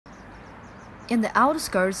In the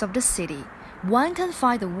outskirts of the city, one can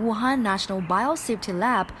find the Wuhan National Biosafety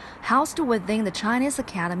Lab housed within the Chinese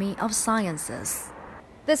Academy of Sciences.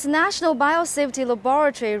 This National Biosafety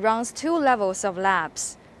Laboratory runs 2 levels of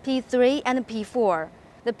labs, P3 and P4.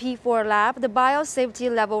 The P4 lab, the Biosafety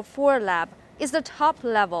Level 4 lab, is the top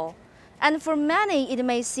level. And for many, it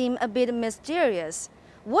may seem a bit mysterious.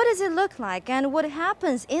 What does it look like and what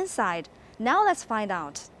happens inside? Now let's find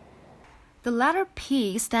out. The letter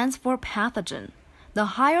P stands for pathogen.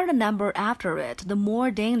 The higher the number after it, the more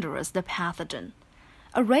dangerous the pathogen.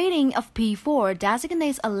 A rating of P4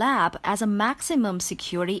 designates a lab as a maximum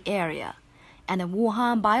security area, and the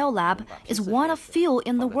Wuhan Biolab is one of few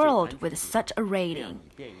in the world with such a rating.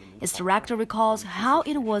 Its director recalls how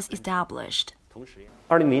it was established.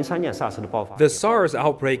 The SARS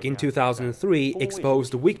outbreak in 2003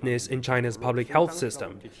 exposed weakness in China's public health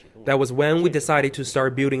system. That was when we decided to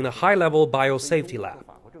start building a high-level biosafety lab.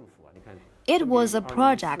 It was a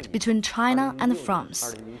project between China and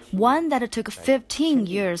France, one that took 15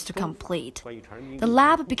 years to complete. The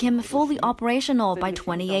lab became fully operational by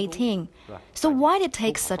 2018. So why did it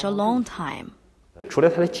take such a long time?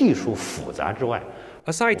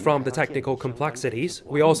 Aside from the technical complexities,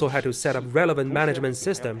 we also had to set up relevant management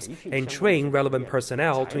systems and train relevant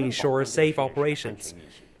personnel to ensure safe operations.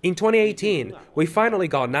 In 2018, we finally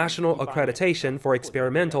got national accreditation for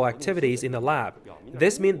experimental activities in the lab.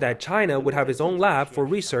 This meant that China would have its own lab for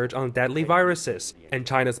research on deadly viruses, and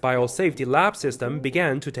China's biosafety lab system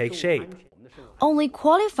began to take shape. Only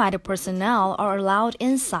qualified personnel are allowed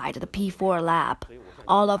inside the P4 lab,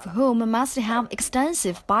 all of whom must have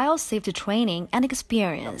extensive biosafety training and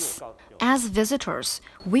experience. As visitors,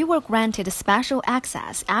 we were granted special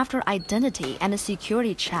access after identity and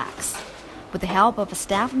security checks. With the help of a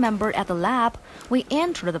staff member at the lab, we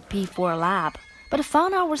entered the P4 lab, but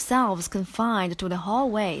found ourselves confined to the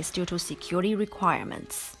hallways due to security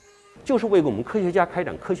requirements. A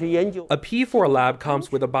P4 lab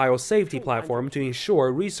comes with a biosafety platform to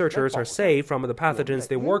ensure researchers are safe from the pathogens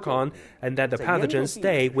they work on and that the pathogens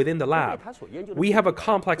stay within the lab. We have a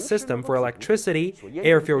complex system for electricity,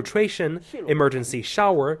 air filtration, emergency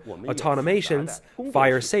shower, automations,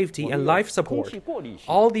 fire safety, and life support.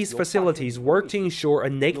 All these facilities work to ensure a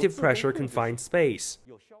negative pressure confined space.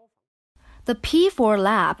 The P4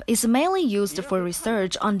 lab is mainly used for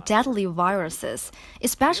research on deadly viruses,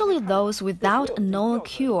 especially those without a known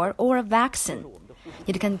cure or a vaccine.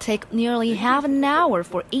 It can take nearly half an hour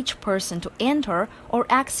for each person to enter or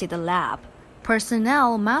exit the lab.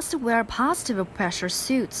 Personnel must wear positive pressure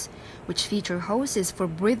suits, which feature hoses for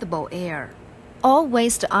breathable air. All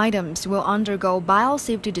waste items will undergo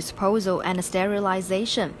biosafety disposal and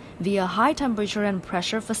sterilization via high temperature and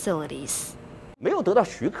pressure facilities.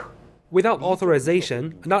 Without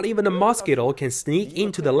authorization, not even a mosquito can sneak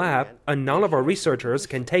into the lab, and none of our researchers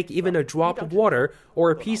can take even a drop of water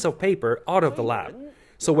or a piece of paper out of the lab.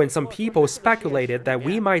 So when some people speculated that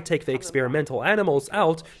we might take the experimental animals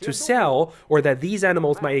out to sell or that these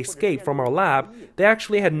animals might escape from our lab, they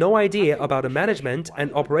actually had no idea about the management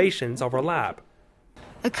and operations of our lab.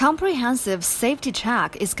 A comprehensive safety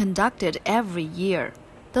check is conducted every year.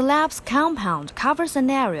 The lab's compound covers an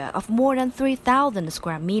area of more than 3,000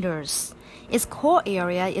 square meters. Its core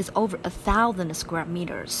area is over 1,000 square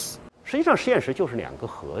meters. In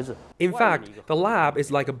fact, the lab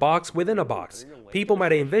is like a box within a box. People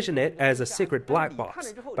might envision it as a secret black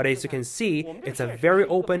box, but as you can see, it's a very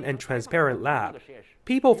open and transparent lab.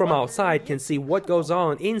 People from outside can see what goes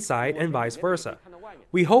on inside and vice versa.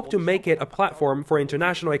 We hope to make it a platform for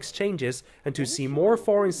international exchanges and to see more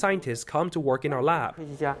foreign scientists come to work in our lab.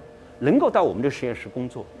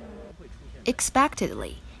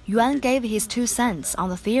 Expectedly, Yuan gave his 2 cents on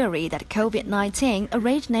the theory that COVID-19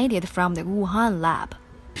 originated from the Wuhan lab.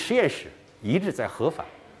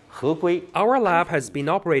 Our lab has been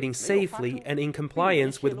operating safely and in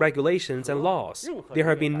compliance with regulations and laws. There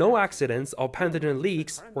have been no accidents or pathogen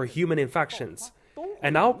leaks or human infections.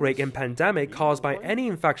 An outbreak and pandemic caused by any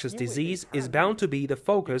infectious disease is bound to be the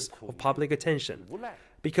focus of public attention.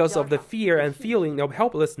 Because of the fear and feeling of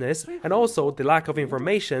helplessness and also the lack of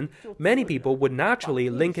information, many people would naturally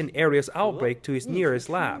link an area's outbreak to its nearest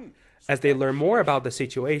lab. As they learn more about the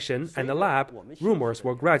situation and the lab, rumors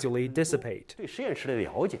will gradually dissipate.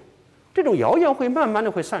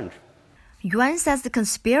 Yuan says the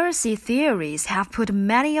conspiracy theories have put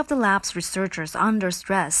many of the lab's researchers under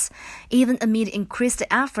stress, even amid increased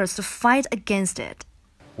efforts to fight against it.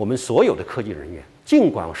 All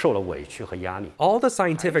the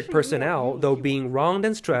scientific personnel, though being wronged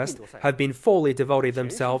and stressed, have been fully devoted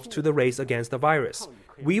themselves to the race against the virus.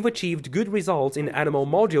 We've achieved good results in animal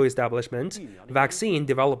module establishment, vaccine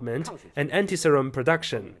development, and antiserum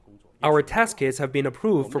production. Our test kits have been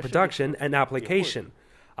approved for production and application.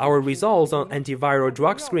 Our results on antiviral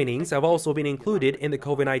drug screenings have also been included in the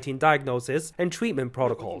COVID-19 diagnosis and treatment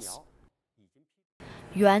protocols.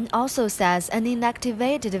 Yuan also says an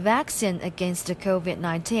inactivated vaccine against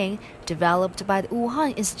COVID-19 developed by the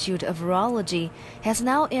Wuhan Institute of Virology has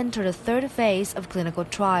now entered the third phase of clinical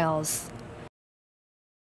trials.